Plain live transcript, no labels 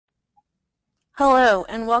Hello,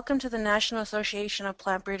 and welcome to the National Association of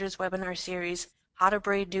Plant Breeders webinar series, How to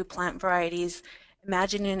Breed New Plant Varieties,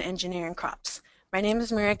 Imagining and Engineering Crops. My name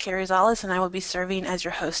is Maria Carrizales, and I will be serving as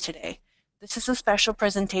your host today. This is a special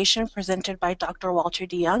presentation presented by Dr. Walter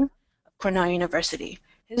D. Jong of Cornell University.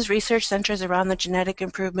 His research centers around the genetic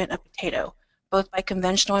improvement of potato, both by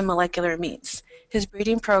conventional and molecular means. His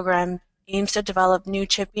breeding program aims to develop new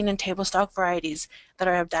chipping and table stock varieties that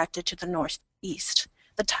are adapted to the Northeast.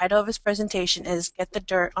 The title of his presentation is Get the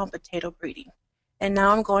Dirt on Potato Breeding. And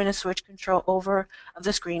now I'm going to switch control over of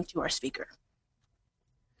the screen to our speaker.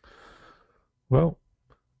 Well,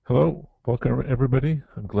 hello, welcome everybody.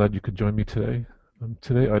 I'm glad you could join me today.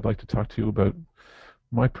 Today I'd like to talk to you about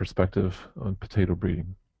my perspective on potato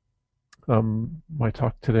breeding. My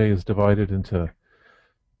talk today is divided into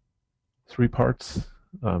three parts.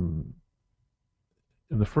 In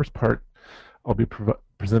the first part, I'll be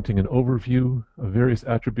presenting an overview of various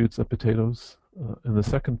attributes of potatoes. In the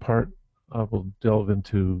second part, I will delve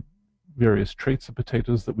into various traits of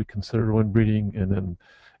potatoes that we consider when breeding, and then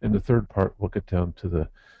in the third part, we'll get down to the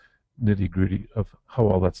nitty-gritty of how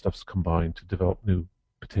all that stuff's combined to develop new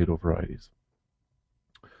potato varieties.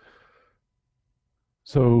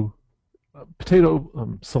 So, potato,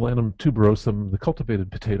 Solanum tuberosum, the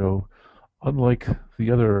cultivated potato, unlike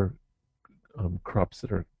the other crops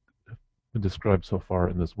that are been described so far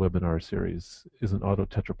in this webinar series, is an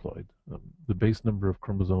autotetraploid. The base number of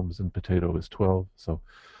chromosomes in potato is 12, so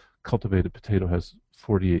cultivated potato has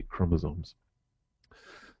 48 chromosomes.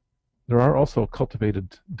 There are also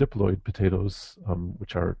cultivated diploid potatoes,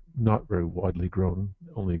 which are not very widely grown,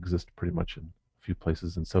 only exist pretty much in a few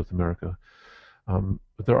places in South America.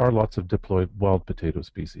 But there are lots of diploid wild potato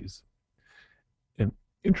species. An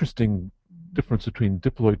interesting difference between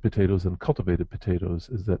diploid potatoes and cultivated potatoes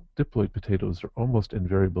is that diploid potatoes are almost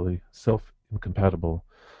invariably self-incompatible,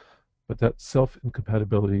 but that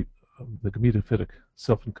self-incompatibility, the gametophytic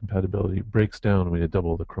self-incompatibility, breaks down when you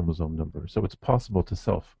double the chromosome number. So it's possible to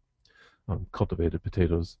self-cultivated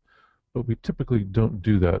potatoes, but we typically don't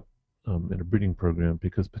do that in a breeding program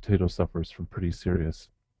because potato suffers from pretty serious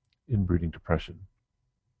inbreeding depression.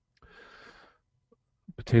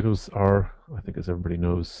 Potatoes are, I think as everybody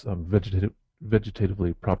knows,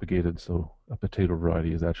 vegetatively propagated, so a potato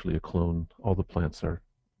variety is actually a clone. All the plants are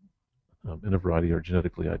in a variety are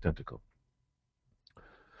genetically identical.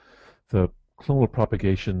 The clonal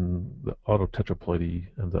propagation, the autotetraploidy,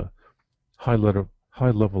 and the high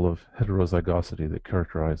level of heterozygosity that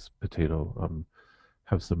characterize potato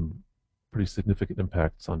have some pretty significant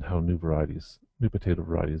impacts on how new potato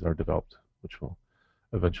varieties are developed, which we'll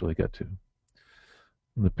eventually get to.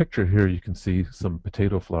 In the picture here, you can see some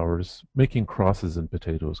potato flowers. Making crosses in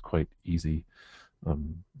potato is quite easy.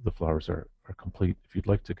 The flowers are complete. If you'd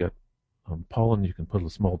like to get pollen, you can put a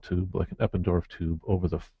small tube, like an Eppendorf tube, over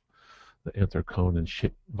the anther cone and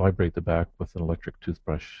vibrate the back with an electric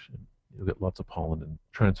toothbrush. And you'll get lots of pollen, and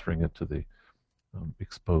transferring it to the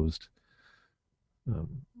exposed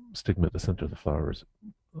stigma at the center of the flowers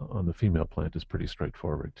on the female plant is pretty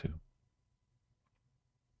straightforward too.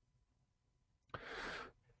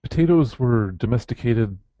 Potatoes were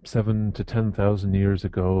domesticated 7,000 to 10,000 years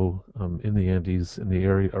ago in the Andes, in the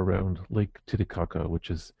area around Lake Titicaca, which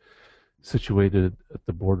is situated at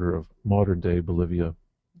the border of modern-day Bolivia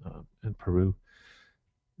and Peru.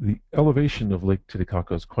 The elevation of Lake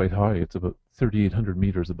Titicaca is quite high. It's about 3,800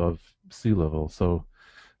 meters above sea level, so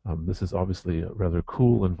this is obviously a rather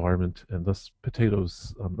cool environment, and thus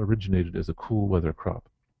potatoes originated as a cool weather crop.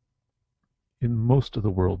 In most of the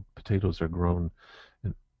world, potatoes are grown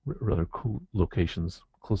in rather cool locations,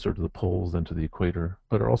 closer to the poles than to the equator,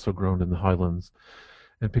 but are also grown in the highlands.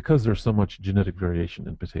 And because there's so much genetic variation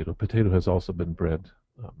in potato has also been bred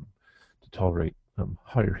to tolerate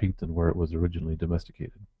higher heat than where it was originally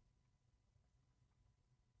domesticated.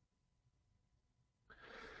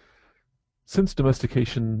 Since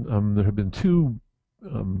domestication, there have been two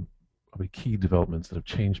key developments that have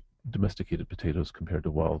changed domesticated potatoes compared to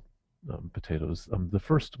wild potatoes. The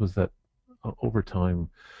first was that over time,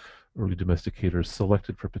 early domesticators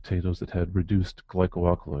selected for potatoes that had reduced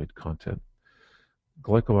glycoalkaloid content.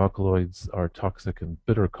 Glycoalkaloids are toxic and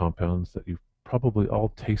bitter compounds that you've probably all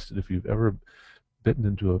tasted if you've ever bitten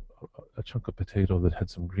into a chunk of potato that had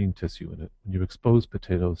some green tissue in it. When you expose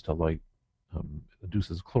potatoes to light, it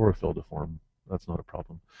induces chlorophyll to form. That's not a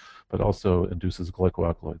problem, but also induces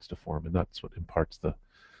glycoalkaloids to form, and that's what imparts the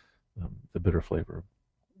bitter flavor.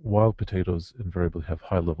 Wild potatoes invariably have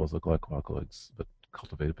high levels of glycoalkaloids, but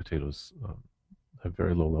cultivated potatoes have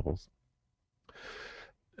very low levels.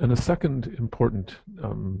 And a second important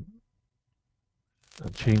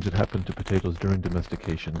change that happened to potatoes during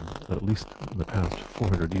domestication, at least in the past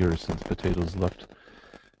 400 years since potatoes left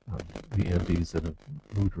um, the Andes and have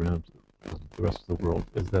moved around the rest of the world,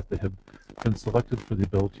 is that they have been selected for the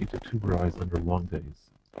ability to tuberize under long days.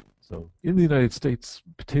 So in the United States,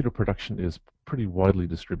 potato production is pretty widely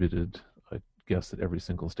distributed. I guess that every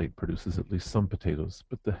single state produces at least some potatoes,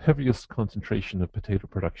 but the heaviest concentration of potato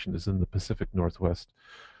production is in the Pacific Northwest,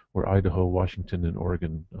 where Idaho, Washington, and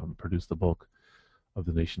Oregon produce the bulk of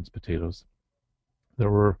the nation's potatoes. There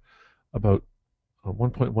were about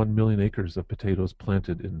 1.1 million acres of potatoes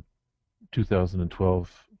planted in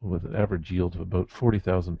 2012 with an average yield of about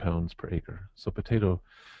 40,000 pounds per acre. So potato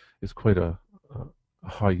is quite a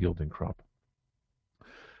high yielding crop.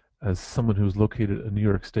 As someone who's located in New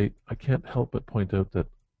York State, I can't help but point out that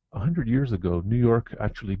 100 years ago, New York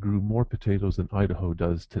actually grew more potatoes than Idaho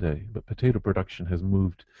does today. But potato production has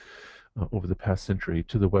moved over the past century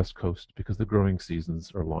to the West Coast because the growing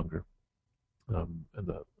seasons are longer, and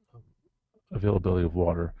the availability of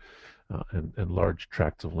water and large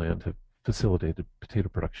tracts of land have facilitated potato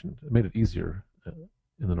production. It made it easier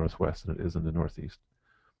in the Northwest than it is in the Northeast.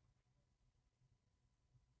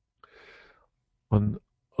 On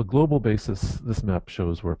a global basis, this map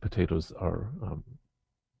shows where potatoes are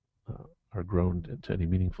grown to any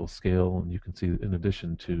meaningful scale, and you can see that in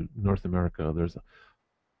addition to North America, there's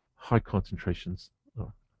high concentrations,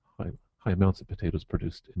 high amounts of potatoes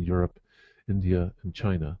produced in Europe, India, and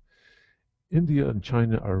China. India and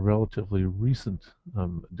China are relatively recent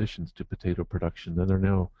additions to potato production, and they're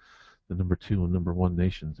now the number 2 and number 1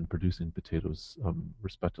 nations in producing potatoes,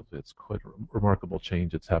 respectively. It's quite a remarkable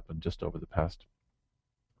change that's happened just over the past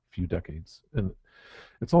few decades. And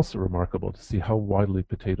it's also remarkable to see how widely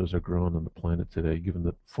potatoes are grown on the planet today, given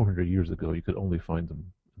that 400 years ago you could only find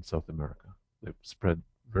them in South America. They've spread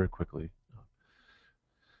very quickly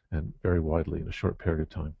and very widely in a short period of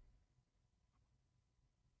time.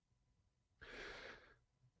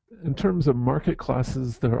 In terms of market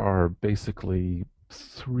classes, there are basically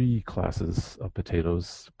 3 classes of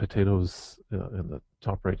potatoes. Potatoes in the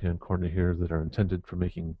top right-hand corner here that are intended for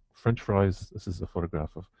making French fries. This is a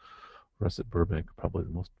photograph of Russet Burbank, probably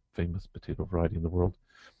the most famous potato variety in the world.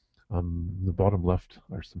 The bottom left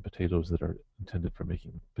are some potatoes that are intended for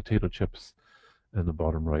making potato chips, and the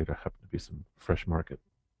bottom right happen to be some fresh market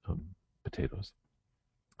potatoes.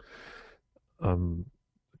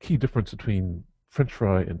 Key difference between French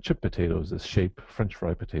fry and chip potatoes is shape. French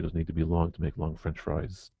fry potatoes need to be long to make long French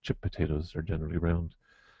fries. Chip potatoes are generally round.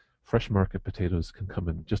 Fresh market potatoes can come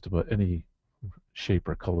in just about any shape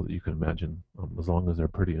or color that you can imagine. As long as they're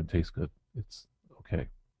pretty and taste good, it's okay.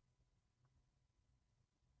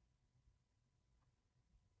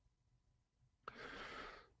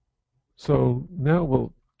 So now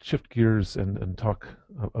we'll shift gears and talk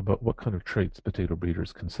about what kind of traits potato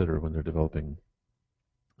breeders consider when they're developing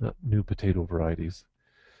new potato varieties.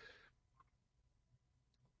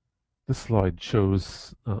 This slide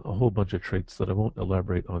shows a whole bunch of traits that I won't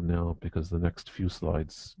elaborate on now because the next few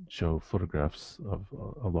slides show photographs of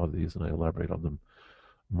a lot of these and I elaborate on them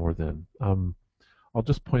more then. I'll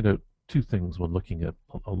just point out 2 things when looking at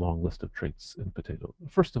a long list of traits in potato.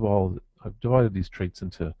 First of all, I've divided these traits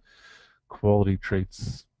into quality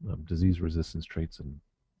traits, disease resistance traits,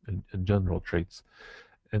 and general traits,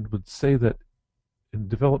 and would say that in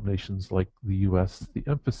developed nations like the US, the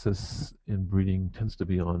emphasis in breeding tends to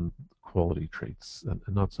be on quality traits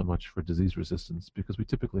and not so much for disease resistance, because we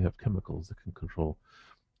typically have chemicals that can control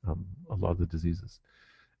a lot of the diseases.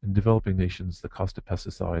 In developing nations, the cost of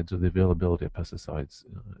pesticides or the availability of pesticides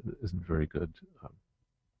isn't very good.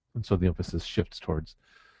 And so the emphasis shifts towards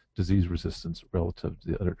disease resistance relative to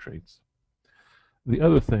the other traits. The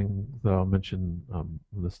other thing that I'll mention on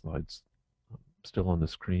the slides still on the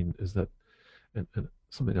screen is that and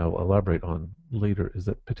something I'll elaborate on later, is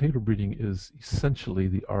that potato breeding is essentially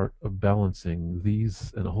the art of balancing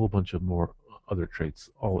these and a whole bunch of more other traits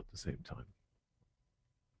all at the same time.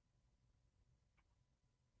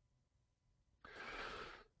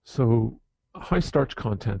 So high starch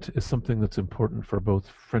content is something that's important for both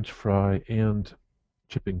French fry and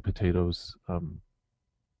chipping potatoes.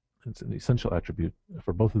 It's an essential attribute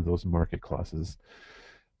for both of those market classes.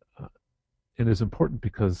 And is important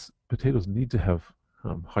because potatoes need to have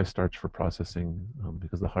high starch for processing,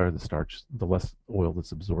 because the higher the starch, the less oil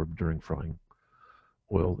that's absorbed during frying.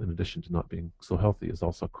 Oil, in addition to not being so healthy, is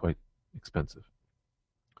also quite expensive.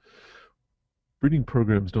 Breeding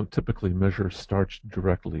programs don't typically measure starch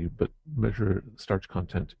directly, but measure starch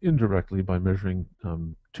content indirectly by measuring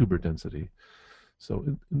tuber density. So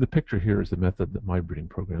in the picture here is the method that my breeding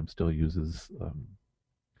program still uses.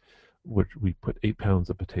 which we put 8 pounds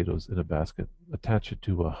of potatoes in a basket, attach it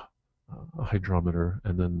to a hydrometer,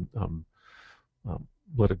 and then um,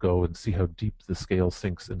 let it go and see how deep the scale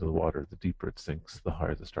sinks into the water. The deeper it sinks, the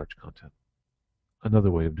higher the starch content.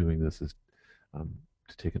 Another way of doing this is um,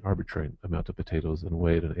 to take an arbitrary amount of potatoes and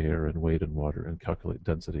weigh it in air and weigh it in water and calculate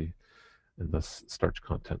density and thus starch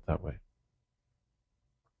content that way.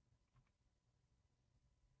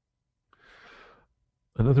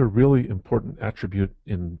 Another really important attribute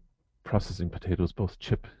in processing potatoes, both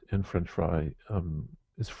chip and French fry,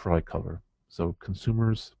 is fry color. So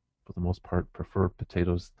consumers, for the most part, prefer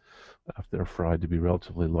potatoes after they're fried to be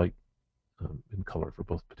relatively light in color for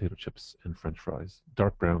both potato chips and French fries.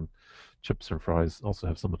 Dark brown chips or fries also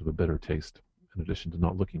have somewhat of a bitter taste, in addition to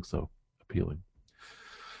not looking so appealing.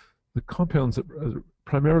 The compounds that are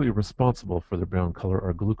primarily responsible for the brown color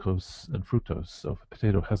are glucose and fructose. So if a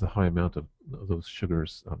potato has a high amount of those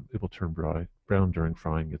sugars, it will turn brown during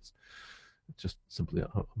frying. It's just simply a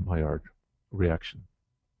Maillard reaction.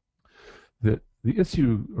 The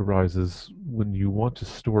issue arises when you want to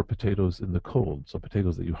store potatoes in the cold. So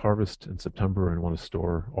potatoes that you harvest in September and want to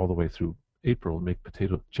store all the way through April and make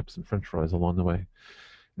potato chips and French fries along the way.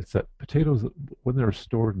 It's that potatoes, when they're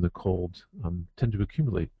stored in the cold, tend to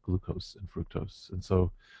accumulate glucose and fructose. And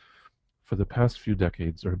so for the past few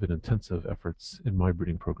decades, there have been intensive efforts in my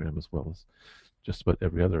breeding program, as well as just about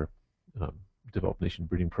every other developed nation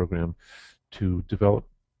breeding program, to develop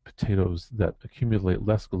potatoes that accumulate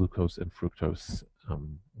less glucose and fructose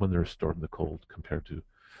when they're stored in the cold compared to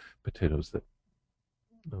potatoes that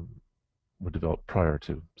were developed prior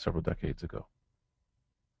to several decades ago.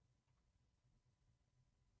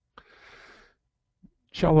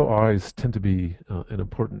 Shallow eyes tend to be an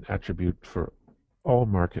important attribute for all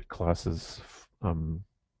market classes,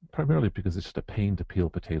 primarily because it's just a pain to peel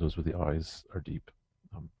potatoes where the eyes are deep.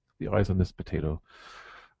 The eyes on this potato,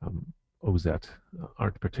 Ozette,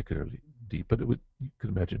 aren't particularly deep, but you could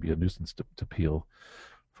imagine it'd be a nuisance to peel.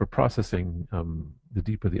 For processing, the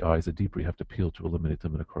deeper the eyes, the deeper you have to peel to eliminate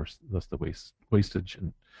them, and of course, thus the wastage.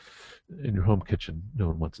 And in your home kitchen, no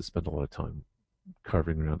one wants to spend a lot of time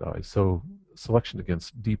carving around eyes. So selection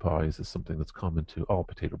against deep eyes is something that's common to all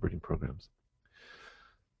potato breeding programs.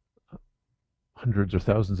 Hundreds or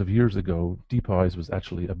thousands of years ago, deep eyes was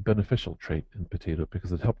actually a beneficial trait in potato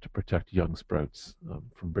because it helped to protect young sprouts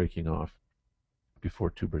from breaking off before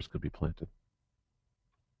tubers could be planted.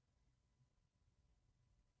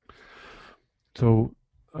 So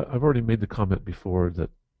I've already made the comment before that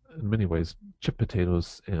in many ways, chip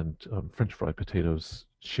potatoes and French fry potatoes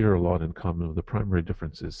share a lot in common. The primary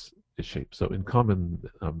difference is shape. So in common,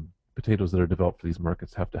 potatoes that are developed for these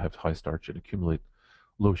markets have to have high starch and accumulate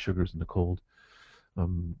low sugars in the cold.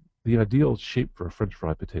 The ideal shape for a French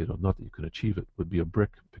fry potato, not that you can achieve it, would be a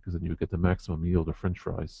brick, because then you would get the maximum yield of French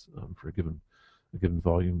fries for a given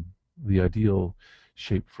volume. The ideal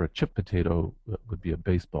shape for a chip potato would be a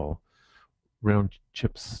baseball. Round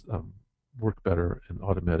chips work better in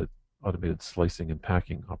automated slicing and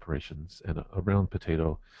packing operations, and a round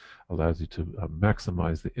potato allows you to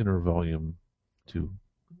maximize the inner volume to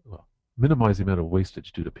minimize the amount of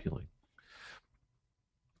wastage due to peeling.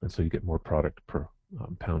 And so you get more product per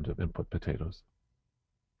pound of input potatoes.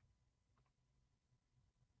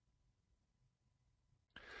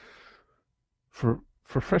 For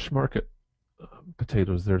fresh market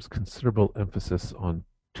potatoes, there's considerable emphasis on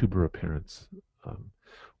tuber appearance,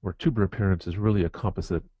 where tuber appearance is really a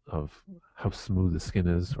composite of how smooth the skin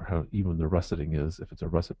is or how even the russeting is, if it's a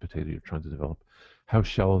russet potato you're trying to develop, how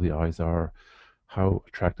shallow the eyes are, how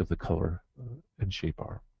attractive the color and shape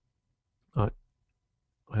are.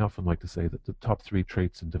 I often like to say that the top three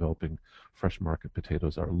traits in developing fresh market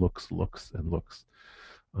potatoes are looks, looks, and looks.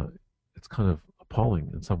 It's kind of appalling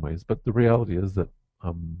in some ways, but the reality is that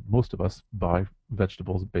most of us buy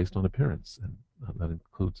vegetables based on appearance, and that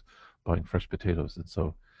includes buying fresh potatoes. And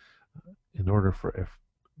so in order for a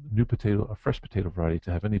fresh potato variety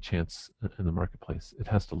to have any chance in the marketplace, it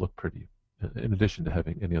has to look pretty, in addition to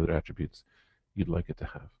having any other attributes you'd like it to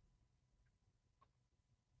have.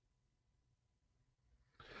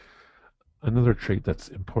 Another trait that's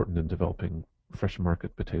important in developing fresh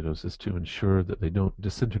market potatoes is to ensure that they don't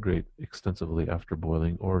disintegrate extensively after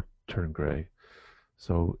boiling or turn gray.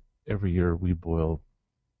 So every year we boil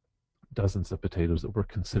dozens of potatoes that we're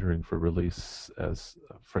considering for release as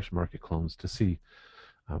fresh market clones to see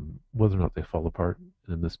whether or not they fall apart.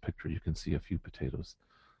 And in this picture you can see a few potatoes,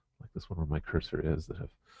 like this one where my cursor is, that have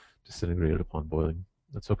disintegrated upon boiling.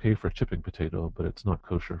 That's okay for a chipping potato, but it's not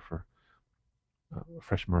kosher for a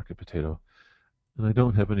fresh market potato. And I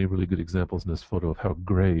don't have any really good examples in this photo of how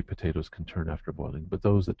gray potatoes can turn after boiling, but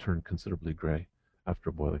those that turn considerably gray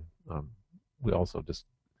after boiling, we also just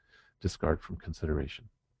discard from consideration.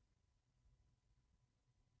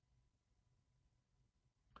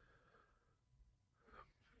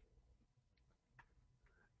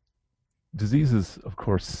 Diseases, of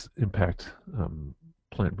course, impact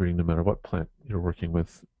plant breeding no matter what plant you're working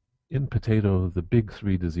with. In potato, the big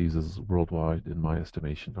three diseases worldwide, in my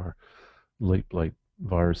estimation, are late blight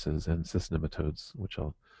viruses and cyst nematodes, which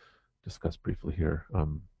I'll discuss briefly here.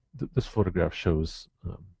 This photograph shows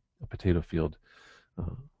a potato field. I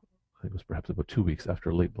think it was perhaps about 2 weeks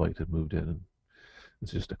after late blight had moved in, and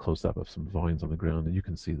it's just a close-up of some vines on the ground, and you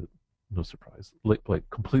can see that, no surprise, late blight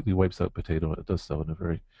completely wipes out potato, and it does so in a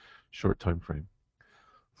very short time frame.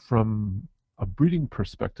 From a breeding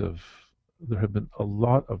perspective, there have been a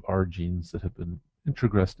lot of R genes that have been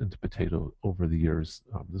introgressed into potato over the years.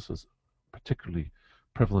 This was particularly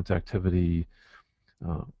prevalent activity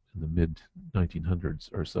in the mid 1900s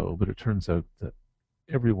or so, but it turns out that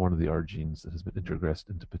every one of the R genes that has been introgressed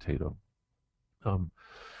into potato um,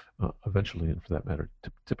 eventually, and for that matter,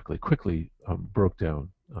 typically quickly broke down,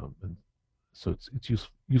 and so its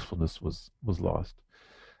usefulness was lost.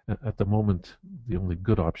 At the moment, the only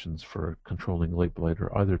good options for controlling late blight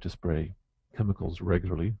are either to spray chemicals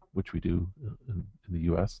regularly, which we do in the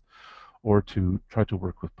US, or to try to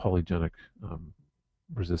work with polygenic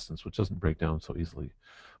resistance, which doesn't break down so easily,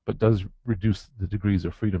 but does reduce the degrees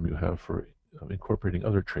of freedom you have for incorporating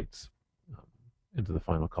other traits um, into the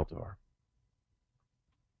final cultivar.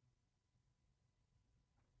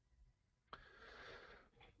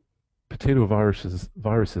 Potato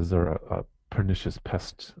viruses are a pernicious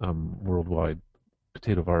pest worldwide.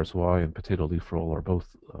 Potato virus Y and potato leaf roll are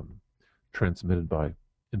both transmitted by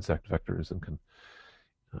insect vectors and can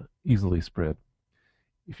easily spread.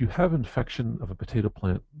 If you have infection of a potato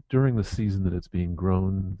plant during the season that it's being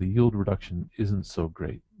grown, the yield reduction isn't so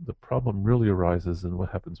great. The problem really arises in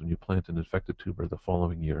what happens when you plant an infected tuber the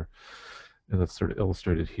following year. And that's sort of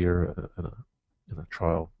illustrated here in a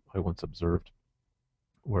trial I once observed,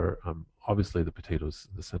 where obviously the potatoes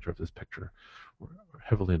in the center of this picture were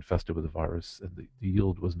heavily infested with the virus, and the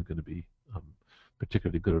yield wasn't going to be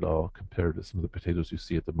particularly good at all compared to some of the potatoes you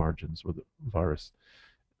see at the margins where the virus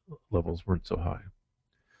levels weren't so high.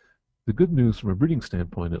 The good news from a breeding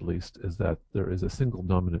standpoint, at least, is that there is a single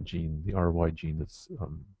dominant gene, the RY gene, that's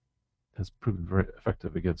has proven very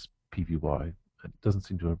effective against PVY. It doesn't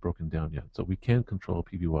seem to have broken down yet. So we can control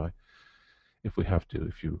PVY if we have to,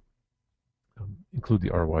 if you include the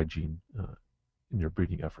RY gene in your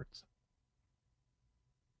breeding efforts.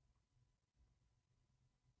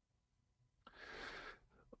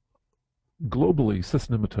 Globally, cyst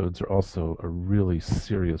nematodes are also a really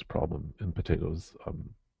serious problem in potatoes.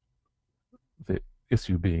 The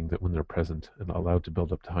issue being that when they're present and allowed to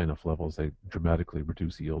build up to high enough levels, they dramatically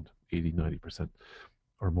reduce yield, 80, 90%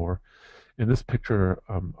 or more. In this picture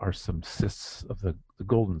are some cysts of the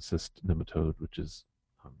golden cyst nematode, which is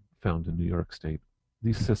found in New York State.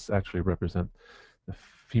 These cysts actually represent the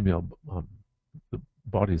female, the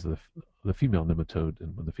bodies of the female nematode,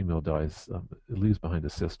 and when the female dies, it leaves behind a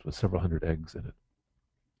cyst with several hundred eggs in it.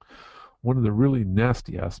 One of the really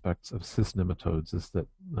nasty aspects of cyst nematodes is that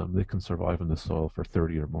they can survive in the soil for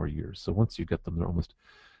 30 or more years. So once you get them, they're almost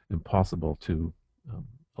impossible to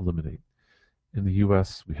eliminate. In the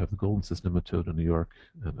US, we have the golden cyst nematode in New York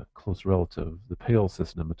and a close relative, the pale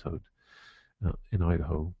cyst nematode in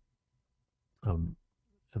Idaho. And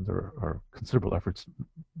there are considerable efforts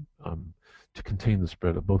to contain the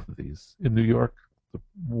spread of both of these. In New York,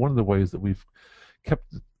 one of the ways that we've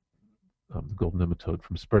kept the golden nematode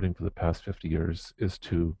from spreading for the past 50 years is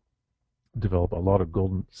to develop a lot of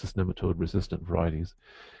golden cyst nematode resistant varieties.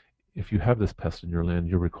 If you have this pest in your land,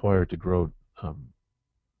 you're required to grow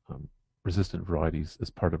resistant varieties as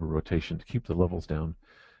part of a rotation to keep the levels down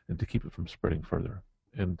and to keep it from spreading further.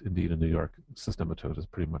 And indeed, in New York, cyst nematode has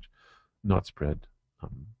pretty much not spread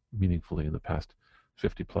meaningfully in the past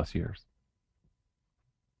 50 plus years.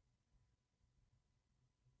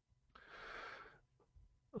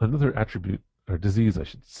 Another attribute, or disease, I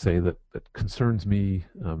should say, that concerns me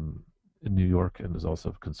in New York and is also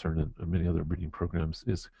of concern in many other breeding programs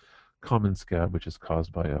is common scab, which is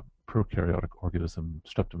caused by a prokaryotic organism,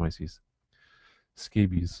 Streptomyces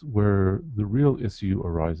scabies, where the real issue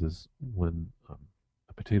arises when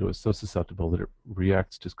a potato is so susceptible that it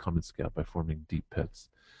reacts to common scab by forming deep pits.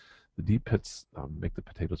 The deep pits make the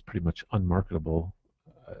potatoes pretty much unmarketable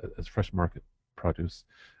as fresh market produce,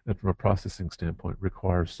 and from a processing standpoint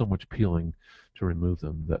requires so much peeling to remove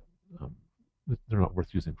them that they're not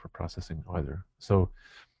worth using for processing either. So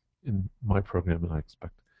in my program, and I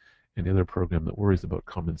expect any other program that worries about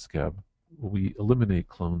common scab, we eliminate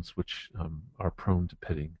clones which are prone to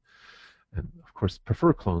pitting, and of course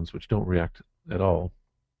prefer clones which don't react at all,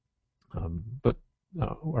 but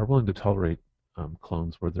are willing to tolerate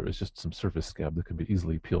clones where there is just some surface scab that can be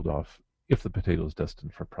easily peeled off if the potato is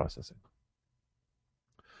destined for processing.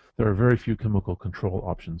 There are very few chemical control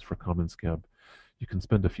options for common scab. You can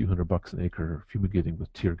spend a few $100 an acre fumigating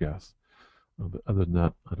with tear gas. But other than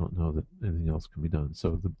that, I don't know that anything else can be done.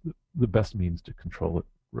 So the best means to control it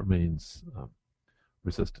remains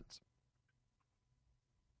resistance.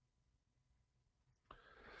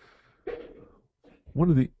 One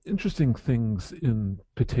of the interesting things in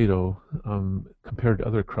potato compared to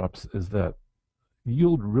other crops is that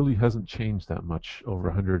yield really hasn't changed that much over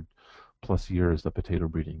 100 plus years of potato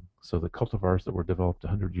breeding. So the cultivars that were developed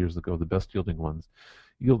 100 years ago, the best yielding ones,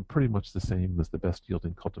 yield pretty much the same as the best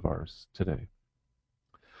yielding cultivars today.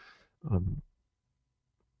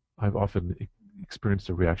 I've often experienced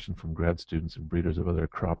a reaction from grad students and breeders of other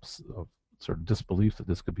crops of sort of disbelief that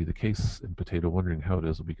this could be the case in potato, wondering how it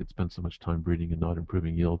is that we could spend so much time breeding and not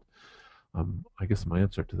improving yield. I guess my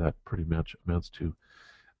answer to that pretty much amounts to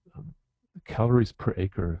calories per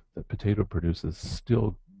acre that potato produces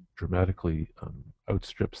still dramatically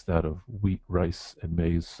outstrips that of wheat, rice, and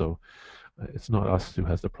maize. So it's not us who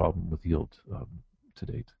has the problem with yield to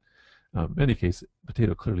date. In any case,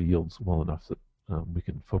 potato clearly yields well enough that we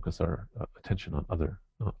can focus our attention on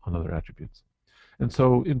other attributes. And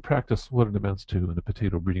so in practice, what it amounts to in a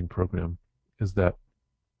potato breeding program is that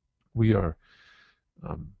we are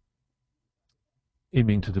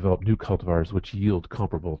aiming to develop new cultivars which yield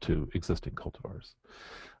comparable to existing cultivars.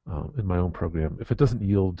 In my own program, if it doesn't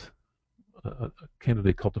yield, a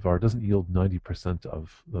candidate cultivar doesn't yield 90%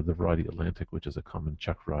 of the variety Atlantic, which is a common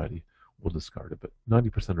Czech variety, we'll discard it. But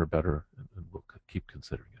 90% or better, and we'll keep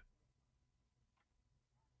considering it.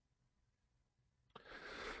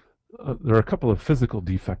 There are a couple of physical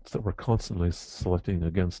defects that we're constantly selecting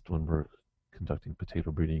against when we're conducting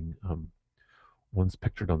potato breeding. One's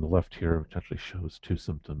pictured on the left here, which actually shows two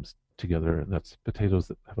symptoms together, and that's potatoes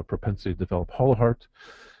that have a propensity to develop hollow heart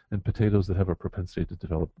and potatoes that have a propensity to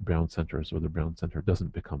develop brown centers, or the brown center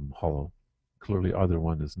doesn't become hollow. Clearly, either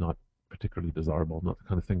one is not particularly desirable, not the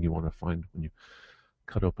kind of thing you want to find when you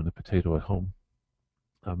cut open a potato at home.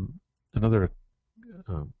 Another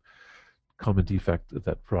common defect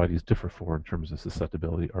that varieties differ for in terms of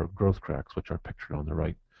susceptibility are growth cracks, which are pictured on the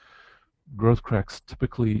right. Growth cracks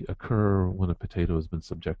typically occur when a potato has been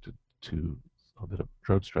subjected to a bit of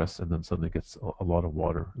drought stress and then suddenly gets a lot of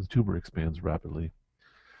water. The tuber expands rapidly.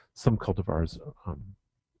 Some cultivars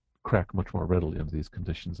crack much more readily under these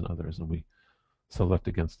conditions than others, and we select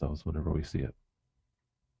against those whenever we see it.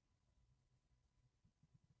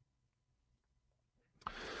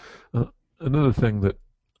 Another thing that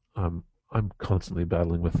I'm constantly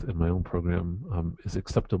battling with in my own program is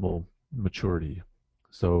acceptable maturity.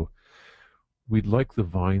 So we'd like the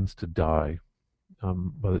vines to die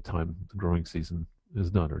by the time the growing season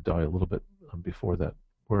is done, or die a little bit before that.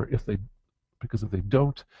 Because if they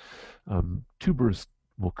don't, tubers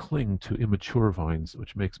will cling to immature vines,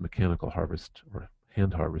 which makes mechanical harvest or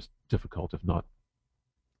hand harvest difficult, if not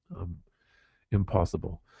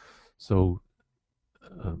impossible. So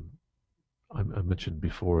I mentioned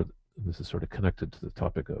before, and this is sort of connected to the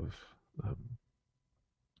topic of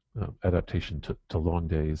adaptation to long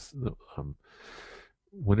days.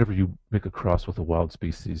 Whenever you make a cross with a wild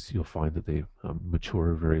species, you'll find that they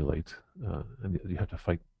mature very late, and you have to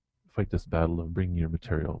fight this battle of bringing your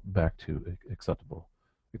material back to acceptable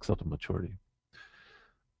maturity.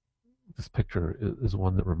 This picture is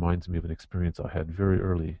one that reminds me of an experience I had very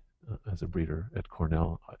early as a breeder at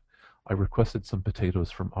Cornell. I requested some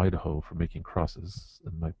potatoes from Idaho for making crosses,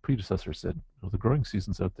 and my predecessor said, the growing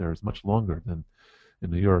seasons out there is much longer than in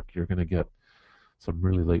New York. You're going to get some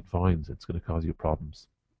really late vines. It's going to cause you problems.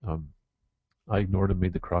 I ignored and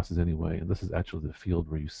made the crosses anyway, and this is actually the field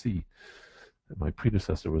where you see that my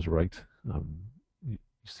predecessor was right. You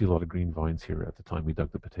see a lot of green vines here at the time we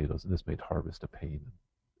dug the potatoes, and this made harvest a pain.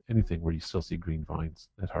 Anything where you still see green vines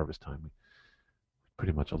at harvest time, we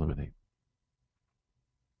pretty much eliminate.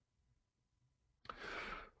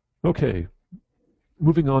 Okay,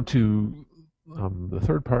 moving on to the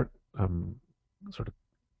third part, sort of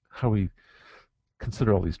how we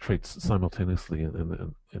consider all these traits simultaneously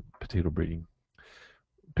in potato breeding.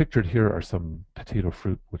 Pictured here are some potato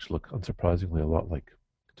fruit which look unsurprisingly a lot like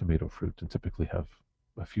tomato fruit and typically have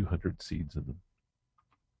a few hundred seeds in them.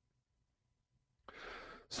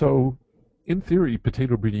 So in theory,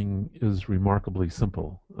 potato breeding is remarkably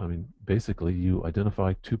simple. I mean, basically you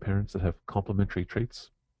identify two parents that have complementary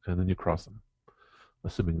traits and then you cross them.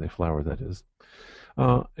 assuming they flower, that is.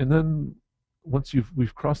 And then once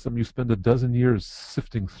we've crossed them, you spend a dozen years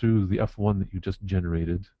sifting through the F1 that you just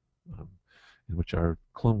generated, um, which are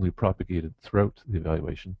clonally propagated throughout the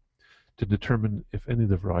evaluation, to determine if any of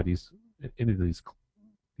the varieties, any of these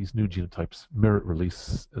new genotypes merit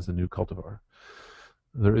release as a new cultivar.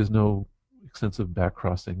 There is no extensive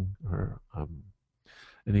backcrossing or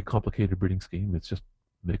any complicated breeding scheme. It's just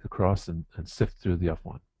make a cross and sift through the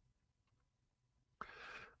F1.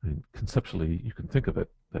 I mean, conceptually, you can think of it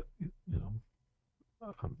that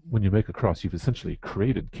when you make a cross, you've essentially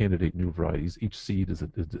created candidate new varieties. Each seed is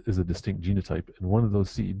a distinct genotype, and one of those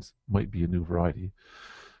seeds might be a new variety.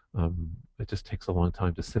 It just takes a long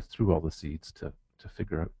time to sift through all the seeds to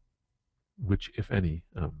figure out which, if any,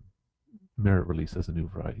 merit release as a new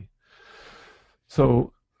variety.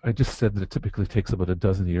 So I just said that it typically takes about a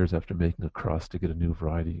dozen years after making a cross to get a new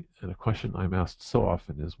variety. And a question I'm asked so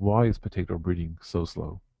often is, why is potato breeding so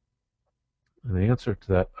slow? And the answer to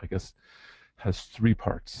that, I guess, has three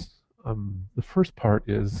parts. The first part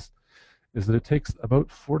is that it takes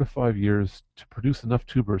about 4 to 5 years to produce enough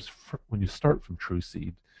tubers when you start from true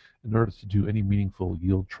seed in order to do any meaningful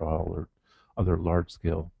yield trial or other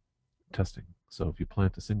large-scale testing. So if you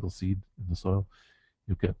plant a single seed in the soil,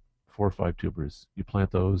 you'll get 4 or 5 tubers. You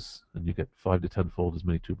plant those, and you get 5 to 10-fold as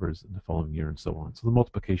many tubers in the following year, and so on. So the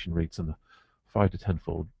multiplication rate's in the 5 to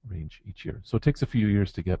 10-fold range each year. So it takes a few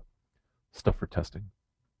years to get stuff for testing.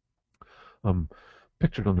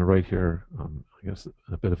 Pictured on the right here, I guess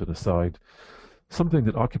a bit of an aside, something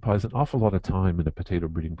that occupies an awful lot of time in a potato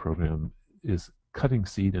breeding program is cutting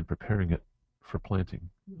seed and preparing it for planting,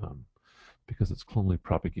 because it's clonally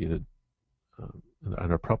propagated,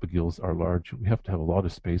 and our propagules are large. We have to have a lot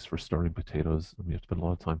of space for storing potatoes, and we have to spend a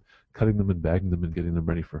lot of time cutting them and bagging them and getting them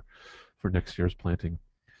ready for next year's planting.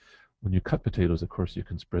 When you cut potatoes, of course, you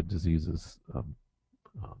can spread diseases.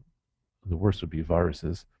 The worst would be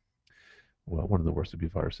viruses. Well, one of the worst would be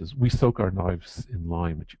viruses. We soak our knives in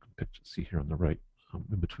lime, which you can see here on the right,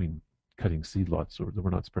 in between cutting seed lots, so that we're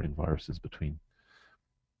not spreading viruses between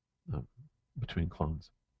clones.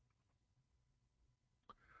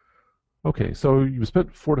 Okay, so you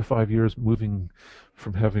spent 4 to 5 years moving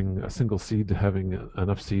from having a single seed to having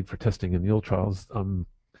enough seed for testing in yield trials. The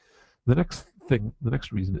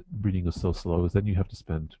next reason that breeding is so slow is then you have to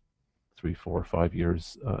spend 3, 4, 5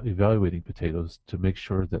 years evaluating potatoes to make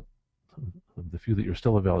sure that the few that you're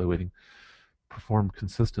still evaluating perform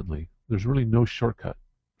consistently. There's really no shortcut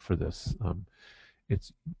for this.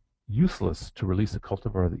 It's useless to release a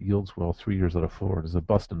cultivar that yields well 3 years out of 4 and is a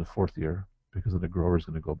bust in the 4th year, because then the grower is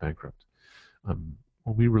going to go bankrupt. When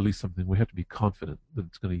we release something, we have to be confident that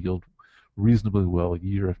it's going to yield reasonably well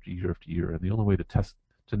year after year after year, and the only way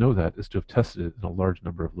to know that is to have tested it in a large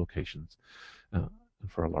number of locations and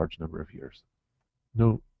for a large number of years.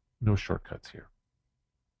 No shortcuts here.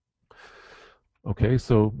 Okay,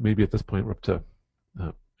 so maybe at this point we're up to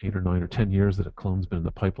 8 or 9 or 10 years that a clone's been in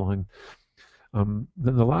the pipeline. Then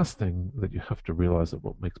the last thing that you have to realize of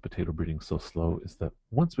what makes potato breeding so slow is that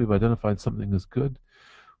once we've identified something as good,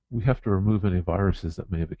 we have to remove any viruses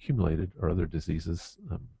that may have accumulated or other diseases,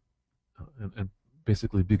 and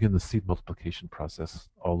basically begin the seed multiplication process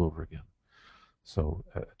all over again. So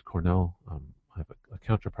at Cornell, I have a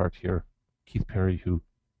counterpart here, Keith Perry, who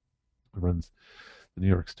runs the New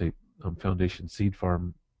York State Foundation Seed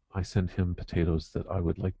Farm. I send him potatoes that I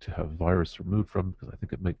would like to have virus removed from, because I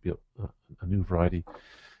think it might be a new variety.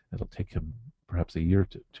 It'll take him perhaps a year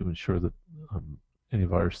to ensure that any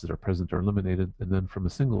viruses that are present are eliminated, and then from a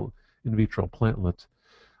single in vitro plantlet,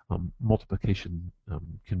 multiplication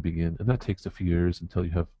can begin, and that takes a few years until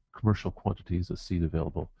you have commercial quantities of seed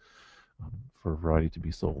available for a variety to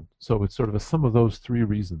be sold. So it's sort of a sum of those three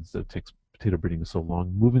reasons that it takes potato breeding so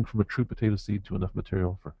long: moving from a true potato seed to enough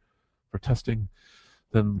material for testing,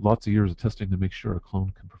 then lots of years of testing to make sure a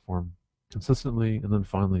clone can perform consistently, and then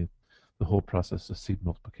finally the whole process of seed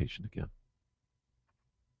multiplication again.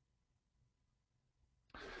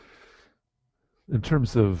 In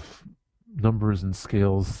terms of numbers and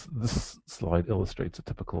scales, this slide illustrates a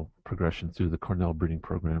typical progression through the Cornell breeding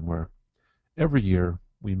program, where every year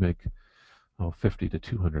we make 50 to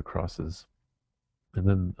 200 crosses, and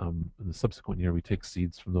then in the subsequent year we take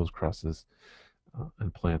seeds from those crosses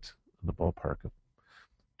and plant in the ballpark of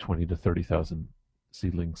 20 to 30,000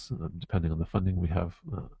 seedlings, depending on the funding we have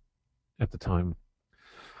at the time,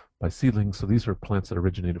 by seedlings. So these are plants that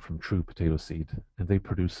originated from true potato seed, and they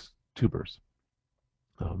produce tubers.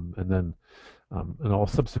 And then in all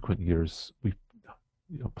subsequent years, we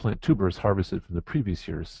plant tubers harvested from the previous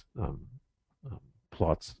year's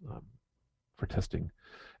plots for testing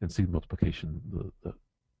and seed multiplication.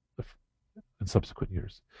 in subsequent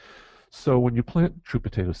years. So when you plant true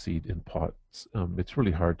potato seed in pots, it's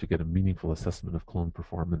really hard to get a meaningful assessment of clone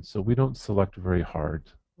performance. So we don't select very hard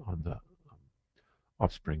on the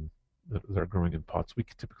offspring that are growing in pots. We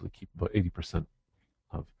typically keep about 80%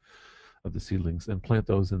 of, of the seedlings and plant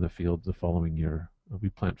those in the field the following year. We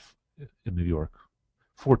plant in New York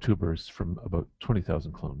 4 tubers from about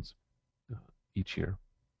 20,000 clones each year.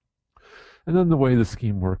 And then the way the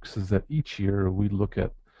scheme works is that each year we look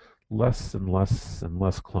at less and less and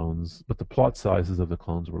less clones, but the plot sizes of the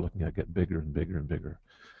clones we're looking at get bigger and bigger and bigger.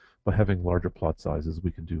 By having larger plot sizes,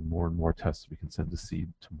 we can do more and more tests. We can send the seed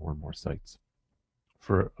to more and more sites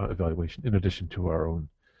for evaluation, in addition to our own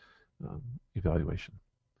evaluation.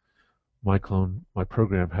 My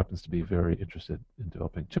program happens to be very interested in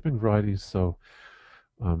developing chipping varieties, so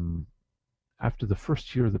after the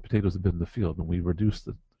first year the potatoes have been in the field, and we reduce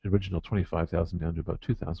the original 25,000 down to about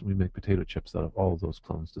 2,000, we make potato chips out of all of those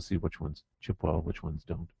clones to see which ones chip well, which ones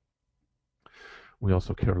don't. We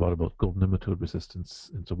also care a lot about golden nematode resistance,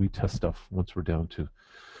 and so we test stuff once we're down to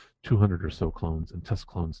 200 or so clones, and test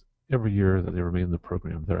clones every year that they remain in the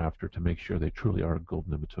program thereafter to make sure they truly are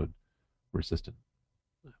golden nematode resistant.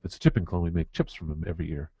 If it's a chipping clone, we make chips from them every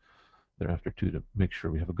year thereafter too, to make sure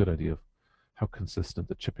we have a good idea of how consistent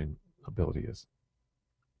the chipping ability is.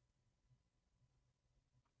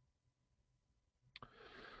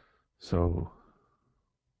 So,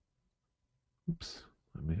 oops,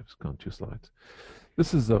 I may have gone 2 slides.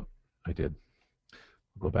 This is I did.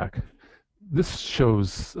 I'll go back. This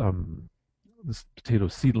shows this potato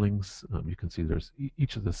seedlings. You can see there's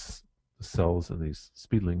each of the cells in these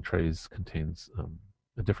seedling trays contains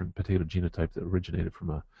a different potato genotype that originated from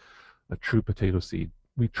a true potato seed.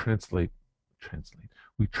 We transplant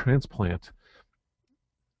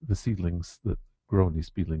the seedlings that grow in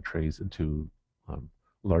these seedling trays into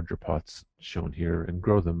larger pots shown here and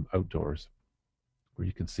grow them outdoors, where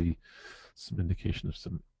you can see some indication of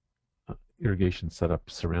some irrigation setup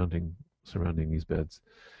surrounding these beds.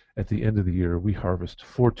 At the end of the year, we harvest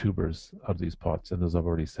 4 tubers out of these pots, and as I've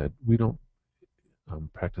already said, we don't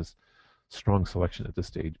practice strong selection at this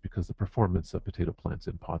stage because the performance of potato plants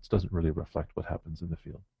in pots doesn't really reflect what happens in the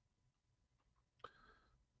field.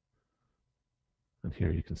 And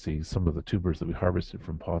here you can see some of the tubers that we harvested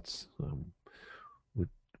from pots.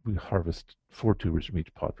 We harvest 4 tubers from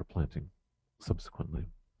each pot for planting subsequently,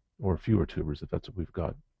 or fewer tubers if that's what we've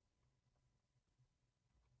got.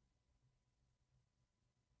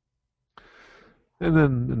 And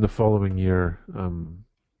then in the following year,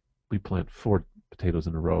 we plant 4 potatoes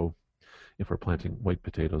in a row. If we're planting white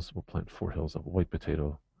potatoes, we'll plant 4 hills of a white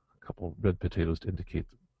potato, a couple of red potatoes to indicate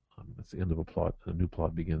that's the end of a plot. A new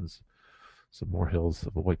plot begins. Some more hills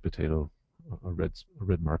of a white potato, a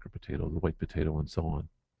red marker potato, the white potato, and so on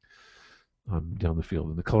down the field.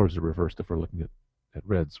 And the colors are reversed if we're looking at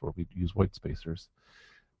reds, where we use white spacers.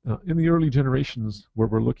 In the early generations, where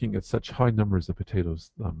we're looking at such high numbers of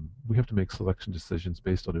potatoes, we have to make selection decisions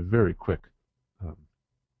based on a very quick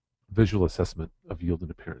visual assessment of yield and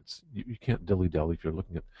appearance. You can't dilly-dally if you're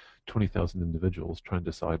looking at 20,000 individuals trying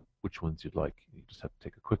to decide which ones you'd like. You just have to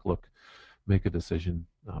take a quick look, make a decision,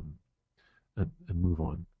 and move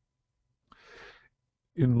on.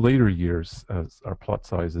 In later years, as our plot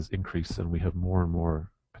sizes increase and we have more and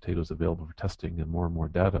more potatoes available for testing and more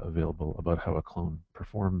data available about how a clone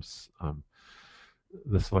performs,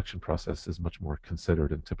 the selection process is much more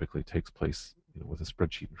considered and typically takes place with a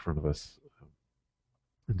spreadsheet in front of us,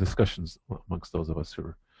 and discussions amongst those of us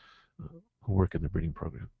who work in the breeding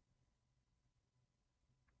program.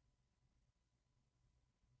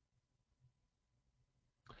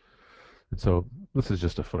 And so this is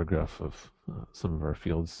just a photograph of some of our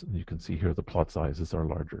fields, and you can see here the plot sizes are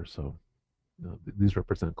larger. So these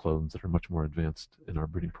represent clones that are much more advanced in our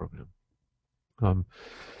breeding program.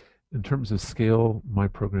 In terms of scale, my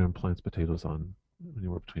program plants potatoes on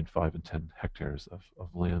anywhere between 5 and 10 hectares of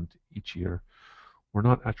land each year. We're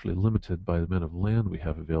not actually limited by the amount of land we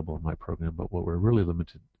have available in my program, but what we're really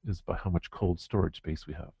limited is by how much cold storage space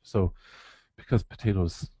we have. So because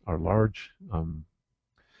potatoes are large,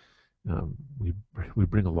 we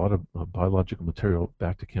bring a lot of biological material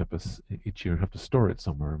back to campus each year and have to store it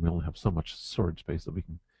somewhere, and we only have so much storage space that we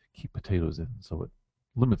can keep potatoes in. So it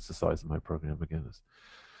limits the size of my program, again, is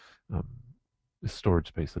storage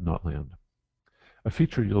space and not land. A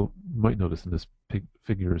feature you might notice in this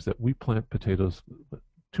figure is that we plant potatoes,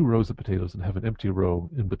 2 rows of potatoes, and have an empty row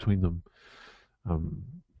in between them.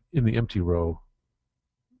 In the empty row,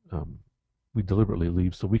 we deliberately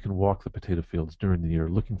leave so we can walk the potato fields during the year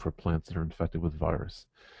looking for plants that are infected with virus.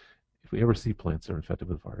 If we ever see plants that are infected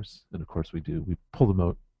with virus, and of course we do, we pull them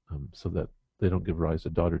out so that they don't give rise to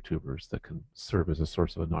daughter tubers that can serve as a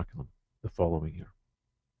source of inoculum the following year.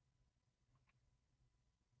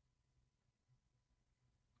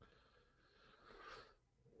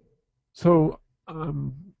 So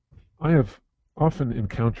I have often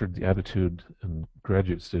encountered the attitude in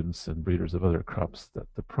graduate students and breeders of other crops that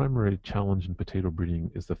the primary challenge in potato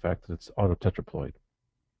breeding is the fact that it's autotetraploid.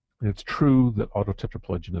 And it's true that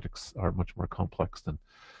autotetraploid genetics are much more complex than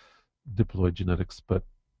diploid genetics, but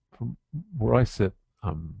from where I sit,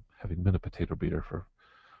 having been a potato breeder for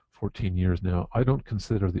 14 years now, I don't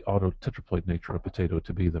consider the autotetraploid nature of potato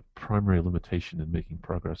to be the primary limitation in making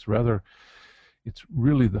progress. Rather, it's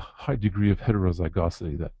really the high degree of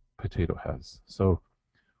heterozygosity that potato has. So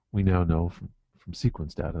we now know from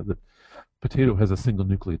sequence data that potato has a single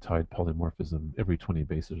nucleotide polymorphism every 20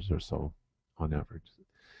 bases or so on average.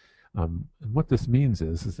 And what this means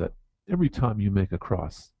is that every time you make a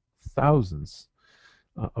cross, thousands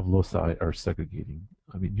of loci are segregating.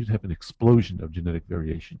 I mean, you'd have an explosion of genetic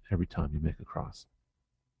variation every time you make a cross.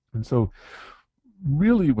 And so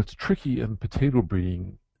really what's tricky in potato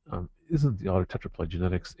breeding isn't the autotetraploid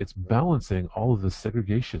genetics, it's balancing all of the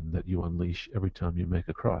segregation that you unleash every time you make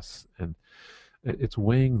a cross. And it's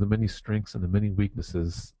weighing the many strengths and the many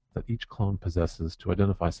weaknesses that each clone possesses to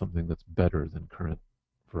identify something that's better than current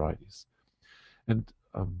varieties. And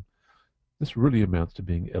this really amounts to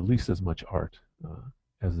being at least as much art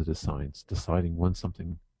as it is science, deciding when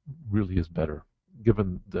something really is better,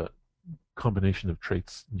 given the combination of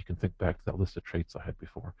traits. You can think back to that list of traits I had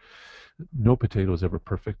before. No potato is ever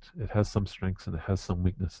perfect. It has some strengths and it has some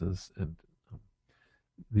weaknesses, and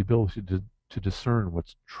the ability to discern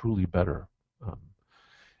what's truly better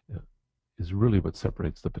is really what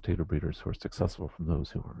separates the potato breeders who are successful from those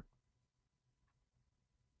who aren't.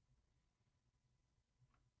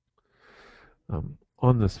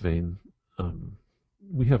 On this vein,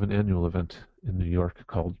 we have an annual event in New York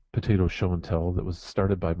called Potato Show and Tell that was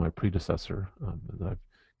started by my predecessor, and I've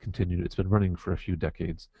continued. It's been running for a few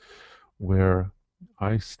decades, where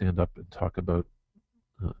I stand up and talk about,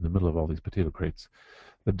 in the middle of all these potato crates,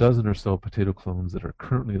 the dozen or so potato clones that are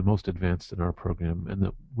currently the most advanced in our program and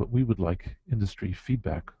that what we would like industry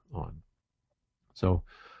feedback on. So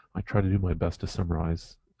I try to do my best to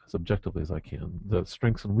summarize as objectively as I can the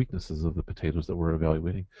strengths and weaknesses of the potatoes that we're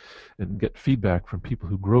evaluating and get feedback from people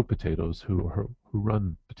who grow potatoes, who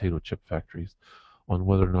run potato chip factories, on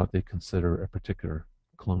whether or not they consider a particular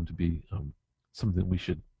clone to be something we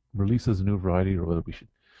should release as a new variety, or whether we should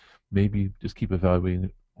maybe just keep evaluating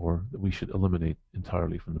it, or that we should eliminate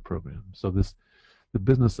entirely from the program. So the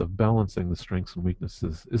business of balancing the strengths and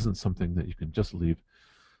weaknesses isn't something that you can just leave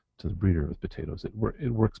to the breeder with potatoes. It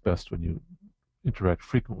works best when you interact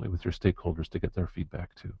frequently with your stakeholders to get their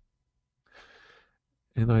feedback too.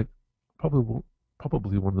 And I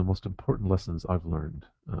probably one of the most important lessons I've learned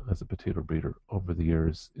as a potato breeder over the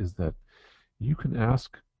years is that you can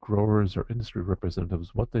ask growers or industry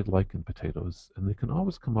representatives what they'd like in potatoes, and they can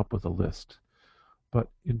always come up with a list. But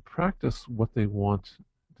in practice, what they want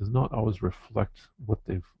does not always reflect what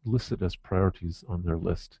they've listed as priorities on their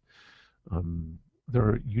list. There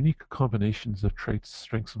are unique combinations of traits,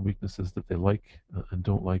 strengths, and weaknesses that they like and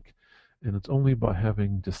don't like, and it's only by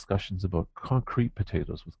having discussions about concrete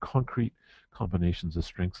potatoes with concrete combinations of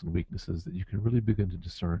strengths and weaknesses that you can really begin to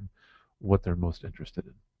discern what they're most interested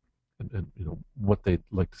in and what they'd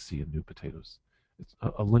like to see in new potatoes. It's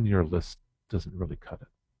a linear list doesn't really cut it.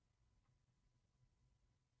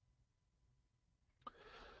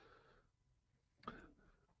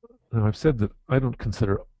 Now, I've said that I don't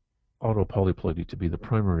consider autopolyploidy to be the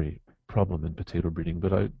primary problem in potato breeding,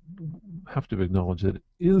 but I have to acknowledge that it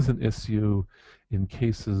is an issue in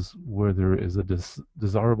cases where there is a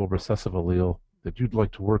desirable recessive allele that you'd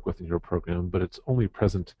like to work with in your program, but it's only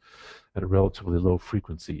present at a relatively low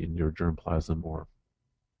frequency in your germplasm or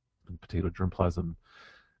in potato germplasm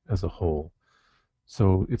as a whole.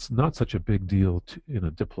 So it's not such a big deal in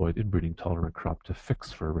a diploid inbreeding tolerant crop to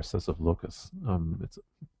fix for a recessive locus. It's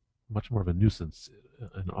much more of a nuisance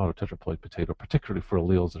in autotetraploid potato, particularly for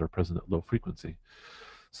alleles that are present at low frequency.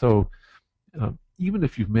 So even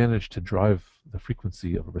if you've managed to drive the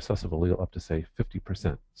frequency of a recessive allele up to, say,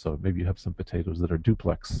 50%, so maybe you have some potatoes that are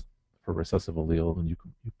duplex for recessive allele, and you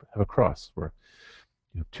have a cross where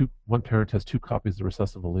you have one parent has 2 copies of the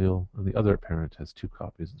recessive allele, and the other parent has 2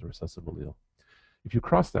 copies of the recessive allele. If you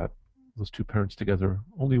cross those 2 parents together,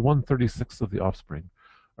 only 1/36 of the offspring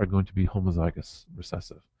are going to be homozygous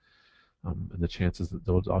recessive. And the chances that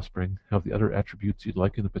those offspring have the other attributes you'd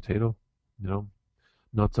like in a potato,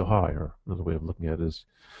 not so high. Or another way of looking at it is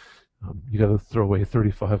you got to throw away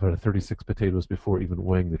 35 out of 36 potatoes before even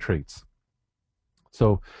weighing the traits.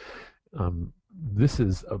 So This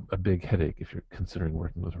is a big headache if you're considering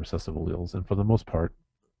working with recessive alleles, and for the most part,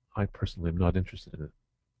 I personally am not interested in it.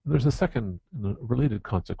 There's a second related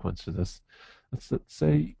consequence to this. Let's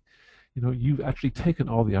say you've actually taken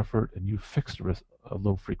all the effort and you've fixed a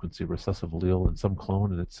low frequency recessive allele in some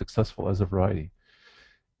clone and it's successful as a variety.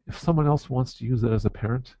 If someone else wants to use it as a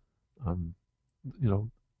parent, um, you know,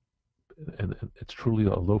 and it's truly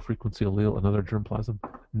a low frequency allele, another germplasm,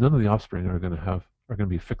 none of the offspring are going to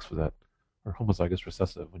be fixed for that, or homozygous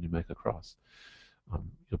recessive when you make a cross.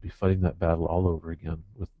 You'll be fighting that battle all over again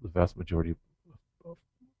with the vast majority of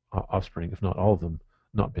offspring, if not all of them,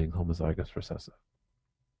 not being homozygous recessive.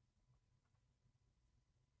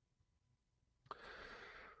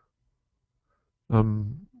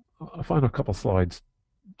 I'll find a couple slides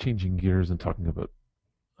changing gears and talking about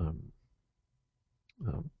um,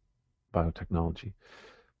 um, biotechnology.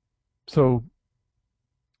 So,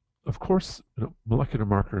 of course, molecular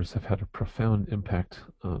markers have had a profound impact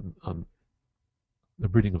on the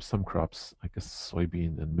breeding of some crops. I guess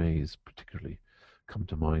soybean and maize particularly come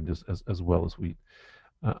to mind, as well as wheat.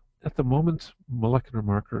 At the moment, molecular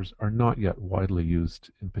markers are not yet widely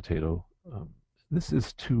used in potato. This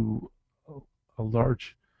is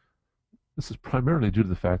this is primarily due to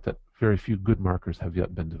the fact that very few good markers have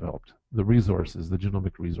yet been developed. The resources, the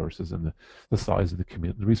genomic resources, and the size of the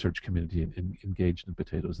research community engaged in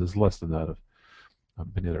potatoes is less than that of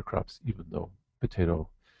many other crops, even though potato,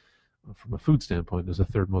 from a food standpoint, is the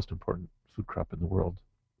third most important food crop in the world.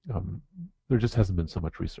 There just hasn't been so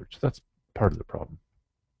much research. That's part of the problem.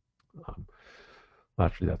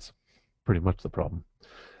 Actually, that's pretty much the problem.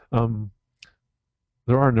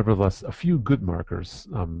 There are nevertheless a few good markers.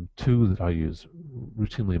 Two that I use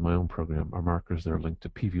routinely in my own program are markers that are linked to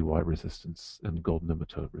PVY resistance and gold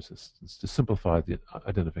nematode resistance to simplify the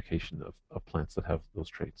identification of plants that have those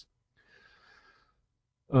traits.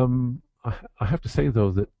 I have to say,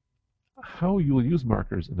 though, that how you will use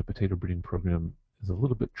markers in a potato breeding program is a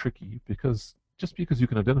little bit tricky, because just because you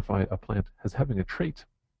can identify a plant as having a trait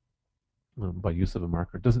by use of a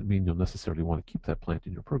marker doesn't mean you'll necessarily want to keep that plant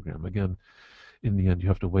in your program. Again, in the end, you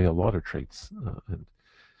have to weigh a lot of traits, and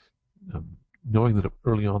knowing that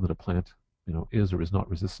early on that a plant, is or is not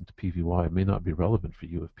resistant to PVY may not be relevant for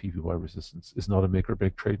you if PVY resistance is not a make or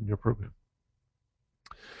break trait in your program.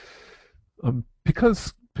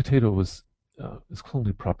 Because potato is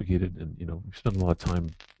clonally propagated, and we've spent a lot of time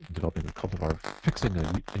developing a cultivar fixing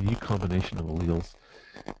a unique combination of alleles.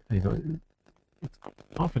 It's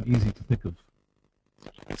often easy to think of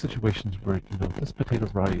situations where this potato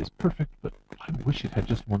variety is perfect, but I wish it had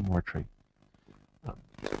just one more trait.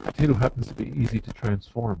 Potato happens to be easy to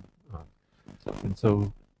transform, and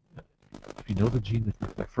so if you know the gene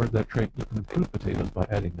that preferred that trait, you can improve potatoes by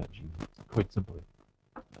adding that gene, quite simply.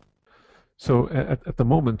 So at the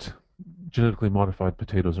moment, genetically modified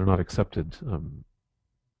potatoes are not accepted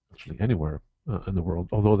actually anywhere in the world,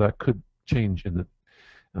 although that could change in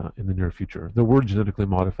the near future. There were genetically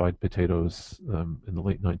modified potatoes in the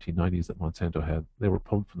late 1990s that Monsanto had. They were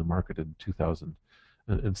pulled from the market in 2000,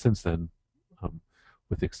 and since then,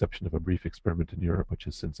 with the exception of a brief experiment in Europe, which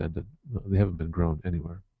has since ended, they haven't been grown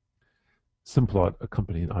anywhere. Simplot, a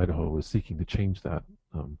company in Idaho, is seeking to change that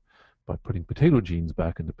by putting potato genes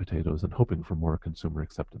back into potatoes and hoping for more consumer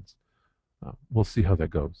acceptance. We'll see how that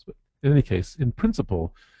goes. But in any case, in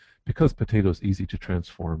principle, because potato is easy to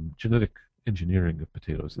transform, genetic engineering of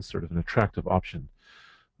potatoes is sort of an attractive option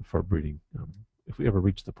for breeding if we ever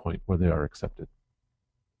reach the point where they are accepted.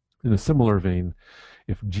 In a similar vein,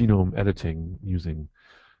 if genome editing using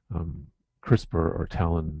CRISPR or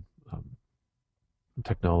TALEN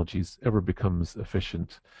technologies ever becomes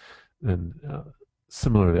efficient, then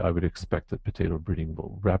similarly, I would expect that potato breeding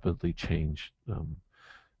will rapidly change,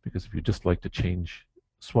 because if you just like to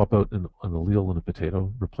swap out an allele in a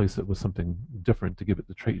potato, replace it with something different to give it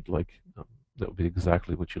the trait you'd like, that would be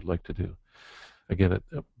exactly what you'd like to do. Again,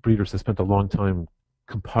 breeders have spent a long time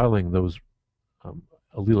compiling those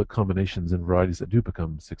allelic combinations in varieties that do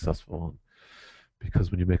become successful,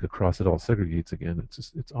 because when you make a cross, it all segregates again.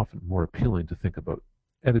 It's often more appealing to think about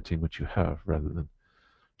editing what you have rather than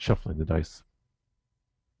shuffling the dice.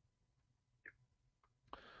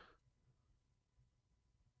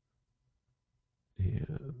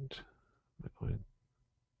 And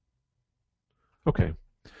okay,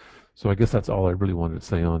 so I guess that's all I really wanted to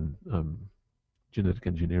say on genetic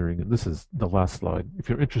engineering. And this is the last slide. If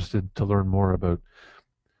you're interested to learn more about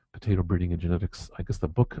potato breeding and genetics, I guess the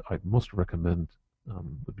book I'd most recommend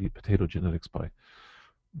would be Potato Genetics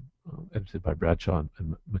edited by Bradshaw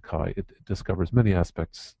and Mackay. It discusses many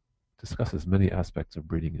aspects of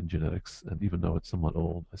breeding and genetics, and even though it's somewhat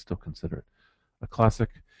old, I still consider it a classic.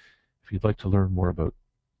 if you'd like to learn more about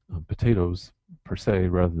potatoes per se,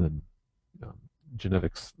 rather than um,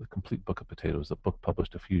 genetics, the complete book of potatoes, a book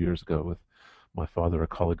published a few years ago with my father, a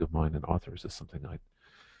colleague of mine and authors, is something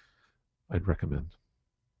I'd recommend.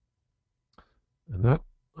 And that,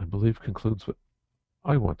 I believe, concludes what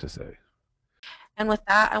I want to say. And with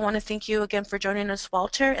that, I want to thank you again for joining us,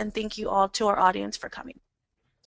 Walter, and thank you all to our audience for coming.